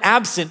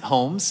father-absent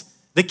homes,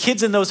 the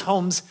kids in those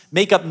homes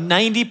make up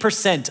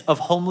 90% of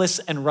homeless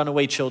and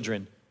runaway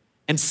children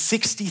and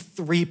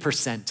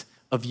 63%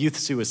 of youth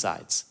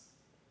suicides.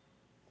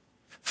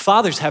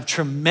 Fathers have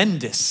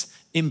tremendous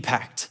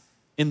impact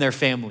in their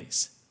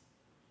families.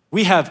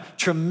 We have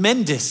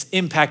tremendous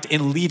impact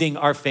in leading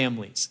our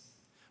families.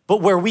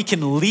 But where we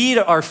can lead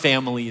our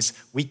families,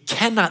 we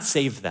cannot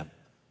save them.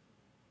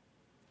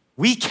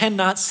 We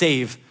cannot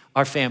save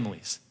our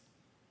families.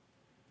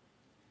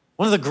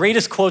 One of the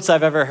greatest quotes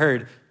I've ever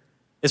heard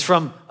is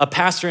from a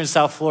pastor in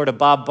South Florida,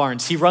 Bob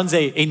Barnes. He runs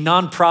a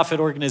nonprofit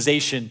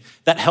organization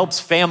that helps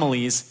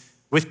families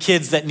with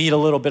kids that need a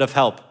little bit of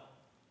help.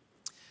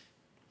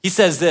 He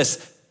says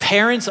this: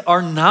 parents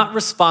are not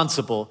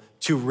responsible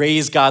to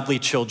raise godly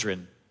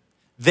children.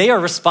 They are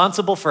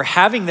responsible for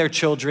having their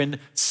children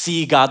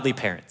see godly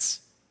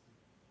parents.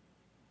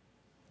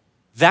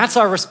 That's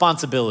our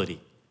responsibility.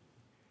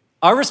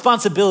 Our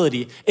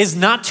responsibility is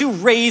not to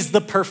raise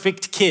the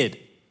perfect kid,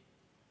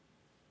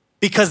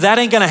 because that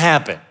ain't gonna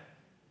happen.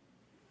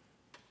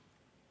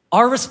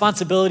 Our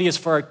responsibility is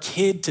for our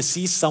kid to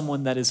see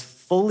someone that is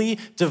fully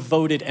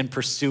devoted and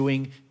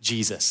pursuing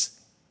Jesus,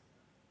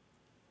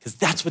 because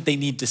that's what they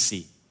need to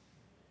see.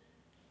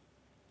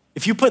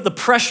 If you put the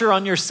pressure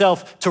on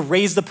yourself to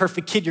raise the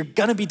perfect kid, you're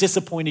gonna be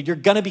disappointed, you're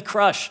gonna be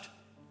crushed.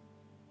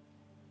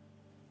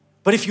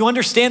 But if you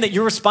understand that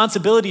your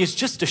responsibility is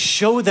just to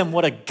show them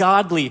what a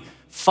godly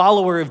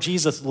follower of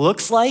Jesus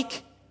looks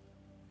like,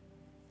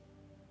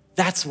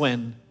 that's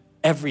when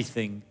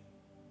everything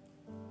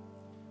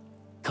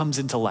comes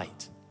into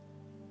light.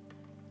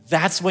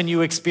 That's when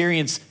you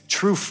experience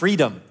true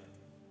freedom.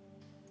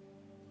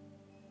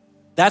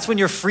 That's when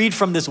you're freed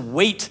from this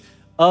weight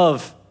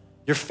of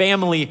your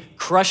family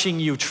crushing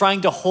you,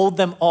 trying to hold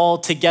them all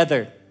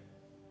together.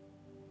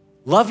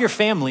 Love your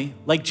family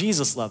like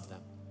Jesus loved them.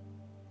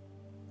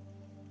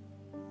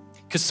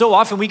 Because so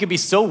often we can be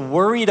so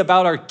worried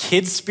about our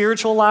kids'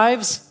 spiritual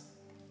lives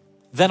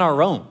than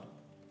our own.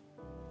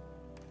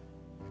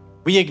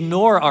 We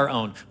ignore our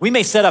own. We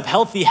may set up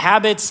healthy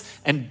habits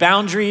and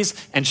boundaries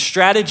and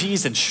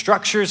strategies and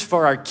structures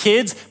for our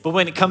kids, but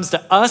when it comes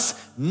to us,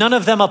 none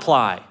of them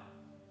apply.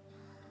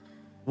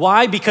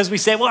 Why? Because we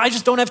say, well, I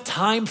just don't have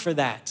time for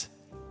that.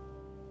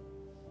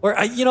 Or,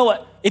 you know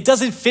what, it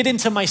doesn't fit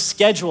into my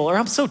schedule, or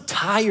I'm so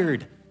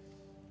tired.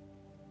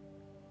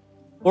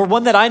 Or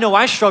one that I know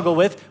I struggle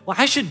with, well,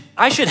 I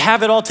should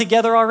have it all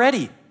together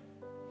already.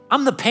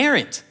 I'm the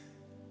parent.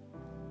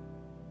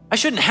 I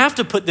shouldn't have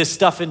to put this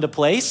stuff into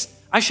place.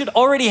 I should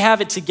already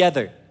have it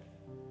together.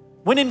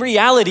 When in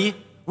reality,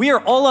 we are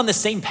all on the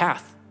same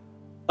path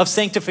of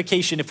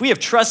sanctification. If we have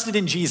trusted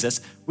in Jesus,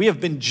 we have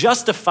been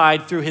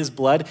justified through his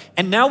blood,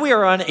 and now we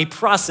are on a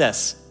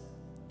process,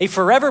 a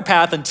forever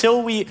path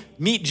until we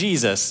meet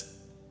Jesus,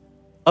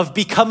 of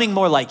becoming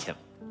more like him.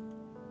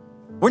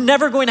 We're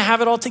never going to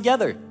have it all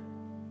together.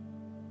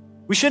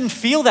 We shouldn't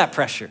feel that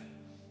pressure.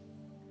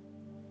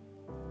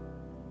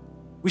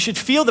 We should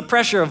feel the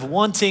pressure of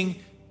wanting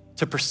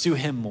to pursue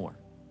him more,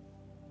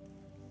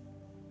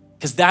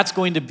 because that's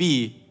going to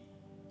be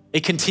a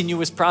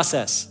continuous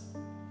process.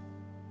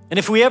 And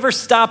if we ever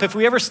stop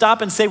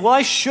and say, well,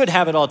 I should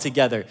have it all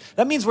together,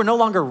 that means we're no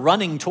longer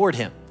running toward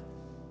him.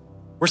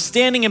 We're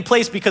standing in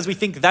place because we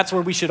think that's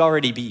where we should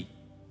already be.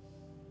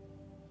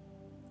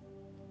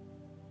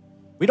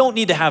 We don't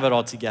need to have it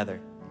all together.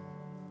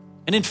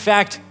 And in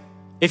fact,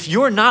 if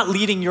you're not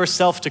leading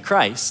yourself to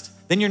Christ,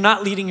 then you're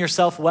not leading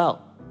yourself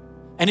well.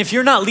 And if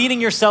you're not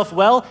leading yourself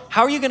well,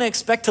 how are you going to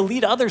expect to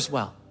lead others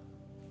well?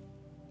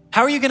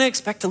 How are you going to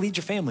expect to lead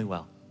your family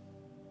well?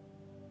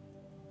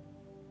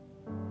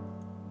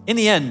 In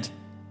the end,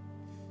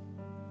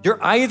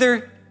 You're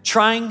either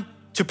trying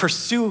to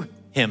pursue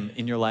him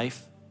in your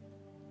life,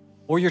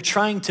 or you're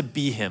trying to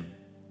be him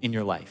in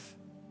your life.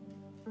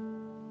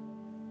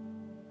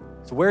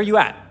 So where are you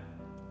at?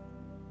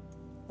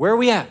 Where are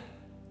we at?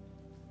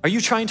 Are you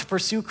trying to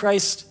pursue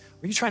Christ?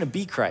 Or are you trying to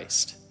be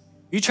Christ?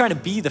 Are you trying to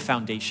be the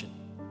foundation?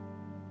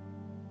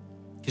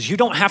 Because you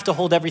don't have to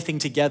hold everything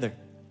together.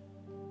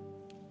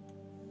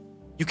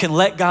 You can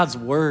let God's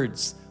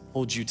words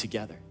hold you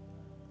together.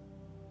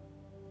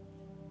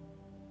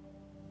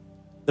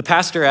 The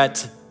pastor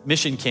at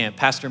Mission Camp,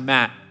 Pastor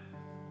Matt,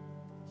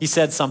 he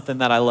said something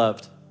that I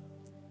loved.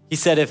 He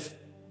said,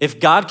 if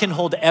God can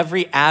hold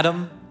every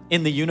atom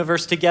in the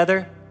universe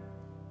together,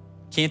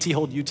 can't he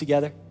hold you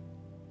together?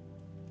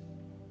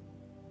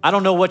 I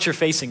don't know what you're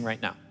facing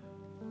right now.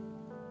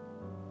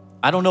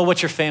 I don't know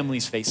what your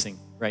family's facing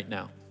right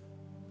now.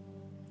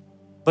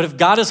 But if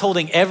God is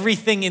holding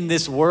everything in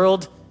this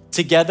world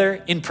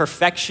together in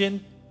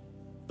perfection,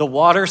 the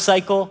water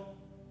cycle,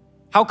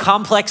 how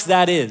complex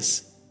that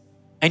is,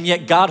 and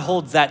yet God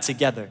holds that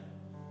together.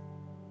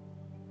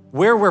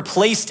 Where we're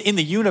placed in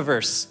the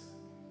universe,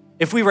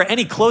 if we were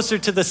any closer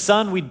to the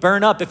sun, we'd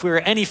burn up. If we were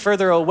any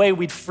further away,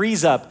 we'd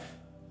freeze up.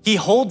 He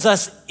holds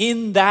us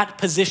in that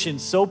position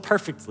so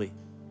perfectly.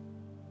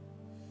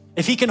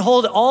 If he can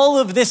hold all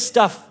of this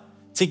stuff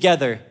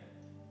together,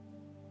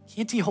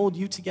 can't he hold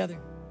you together?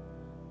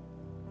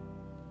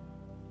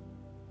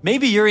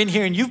 Maybe you're in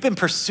here and you've been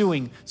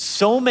pursuing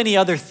so many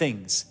other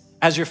things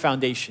as your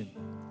foundation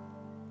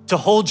to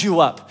hold you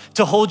up,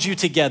 to hold you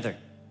together.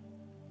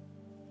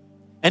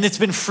 And it's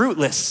been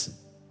fruitless.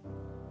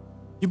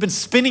 You've been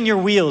spinning your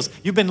wheels.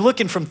 You've been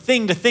looking from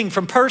thing to thing,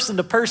 from person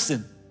to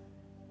person.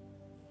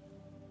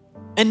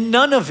 And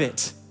none of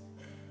it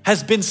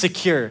has been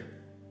secure.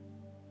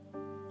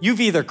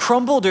 You've either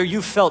crumbled or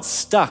you've felt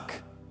stuck.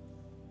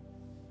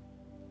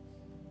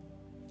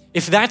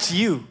 If that's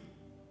you,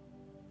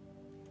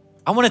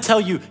 I want to tell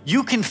you,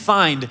 you can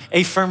find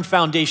a firm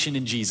foundation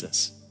in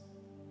Jesus.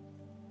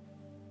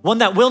 One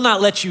that will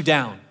not let you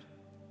down.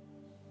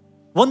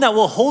 One that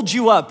will hold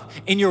you up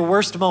in your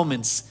worst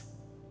moments.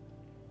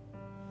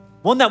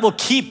 One that will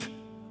keep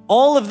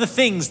all of the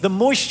things, the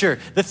moisture,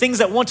 the things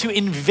that want to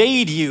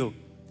invade you,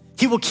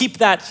 he will keep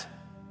that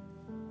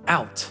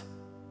out.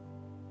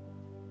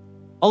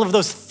 All of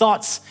those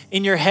thoughts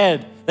in your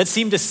head that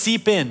seem to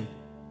seep in,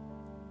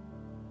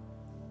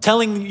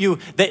 telling you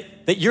that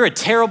you're a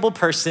terrible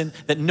person,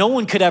 that no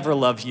one could ever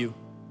love you,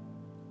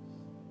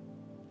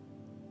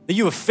 that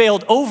you have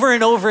failed over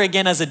and over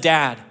again as a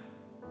dad.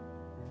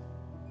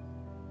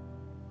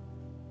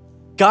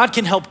 God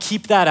can help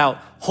keep that out,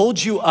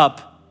 hold you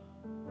up,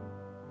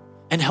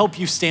 and help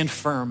you stand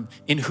firm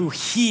in who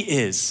he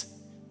is,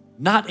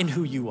 not in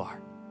who you are.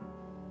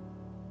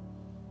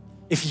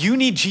 If you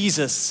need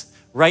Jesus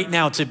right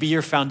now to be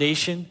your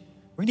foundation,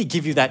 we're gonna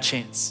give you that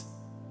chance.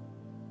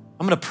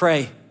 I'm gonna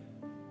pray.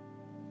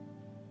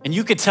 And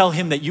you could tell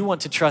him that you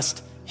want to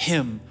trust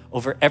him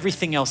over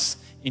everything else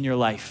in your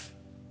life.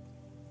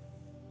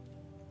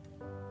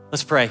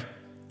 Let's pray.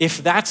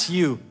 If that's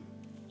you,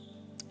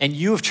 and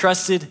you have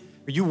trusted,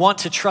 or you want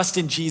to trust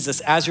in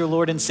Jesus as your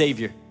Lord and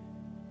Savior,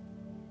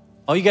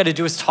 all you gotta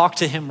do is talk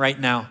to him right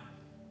now.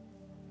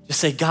 Just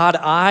say, God,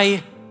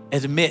 I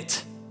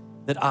admit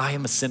that I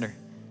am a sinner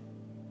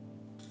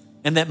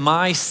and that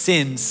my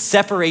sin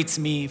separates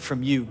me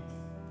from you.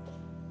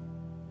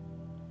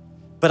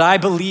 But I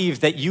believe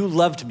that you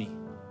loved me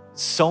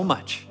so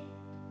much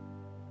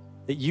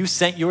that you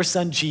sent your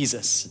son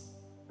Jesus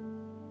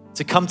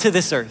to come to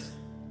this earth,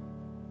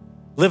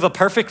 live a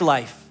perfect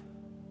life,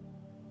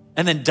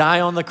 and then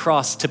die on the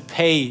cross to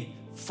pay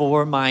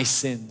for my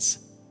sins.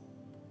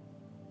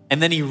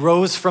 And then he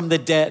rose from the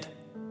dead,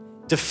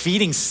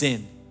 defeating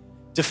sin,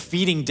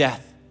 defeating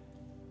death.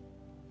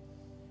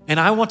 And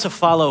I want to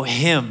follow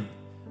him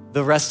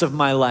the rest of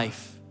my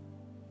life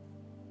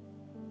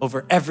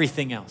over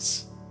everything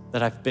else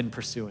that I've been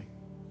pursuing.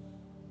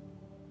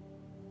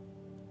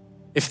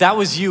 If that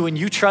was you and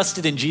you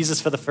trusted in Jesus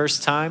for the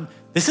first time,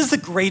 this is the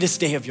greatest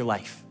day of your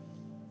life.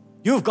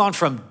 You have gone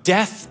from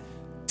death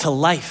to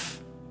life.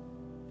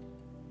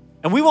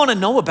 And we want to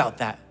know about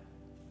that.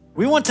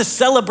 We want to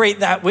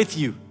celebrate that with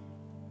you.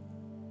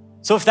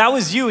 So if that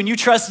was you and you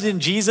trusted in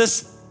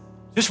Jesus,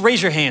 just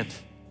raise your hand.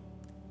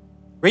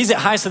 Raise it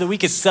high so that we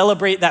can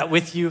celebrate that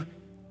with you.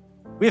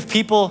 We have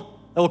people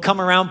that will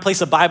come around,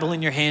 place a Bible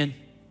in your hand,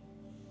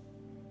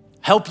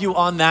 help you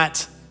on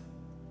that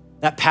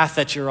path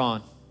that you're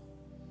on.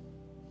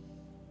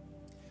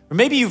 Or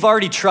maybe you've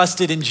already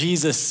trusted in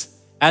Jesus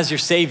as your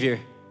Savior,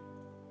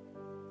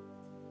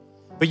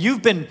 but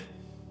you've been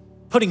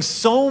putting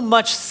so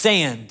much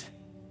sand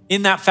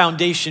in that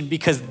foundation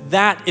because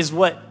that is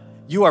what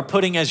you are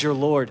putting as your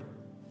Lord.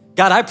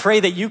 God, I pray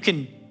that you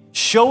can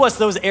show us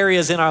those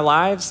areas in our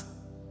lives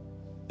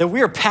that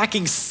we are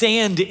packing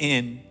sand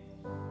in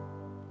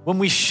when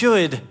we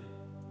should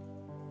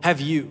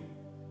have you.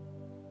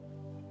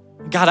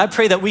 God, I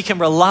pray that we can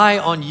rely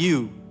on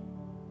you,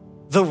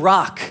 the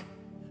rock,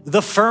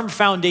 the firm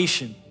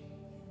foundation,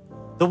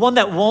 the one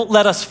that won't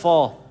let us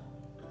fall,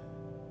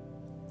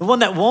 the one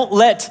that won't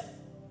let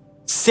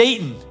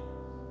Satan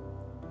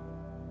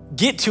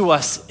get to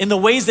us in the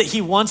ways that he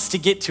wants to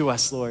get to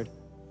us, Lord.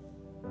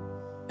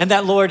 And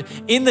that, Lord,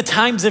 in the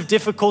times of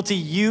difficulty,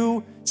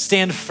 you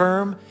stand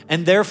firm,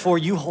 and therefore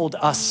you hold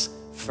us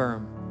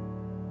firm.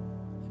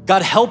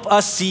 God, help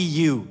us see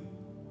you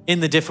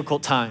in the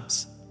difficult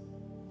times,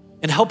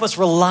 and help us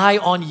rely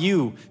on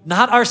you,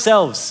 not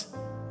ourselves.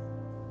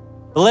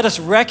 But let us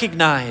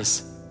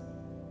recognize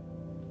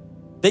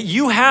that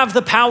you have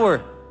the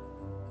power.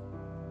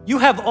 You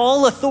have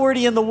all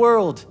authority in the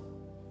world.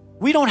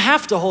 We don't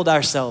have to hold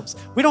ourselves.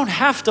 We don't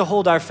have to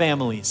hold our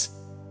families.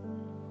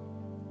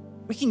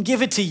 We can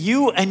give it to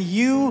you, and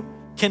you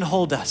can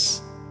hold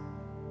us,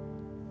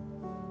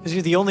 because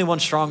you're the only one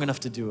strong enough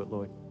to do it,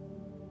 Lord.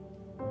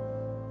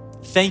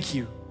 Thank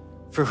you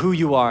for who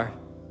you are.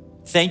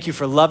 Thank you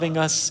for loving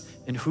us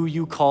and who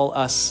you call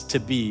us to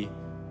be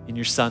in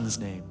your Son's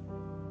name.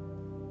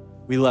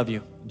 We love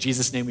you. In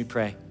Jesus' name we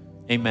pray.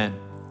 Amen.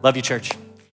 Love you, church.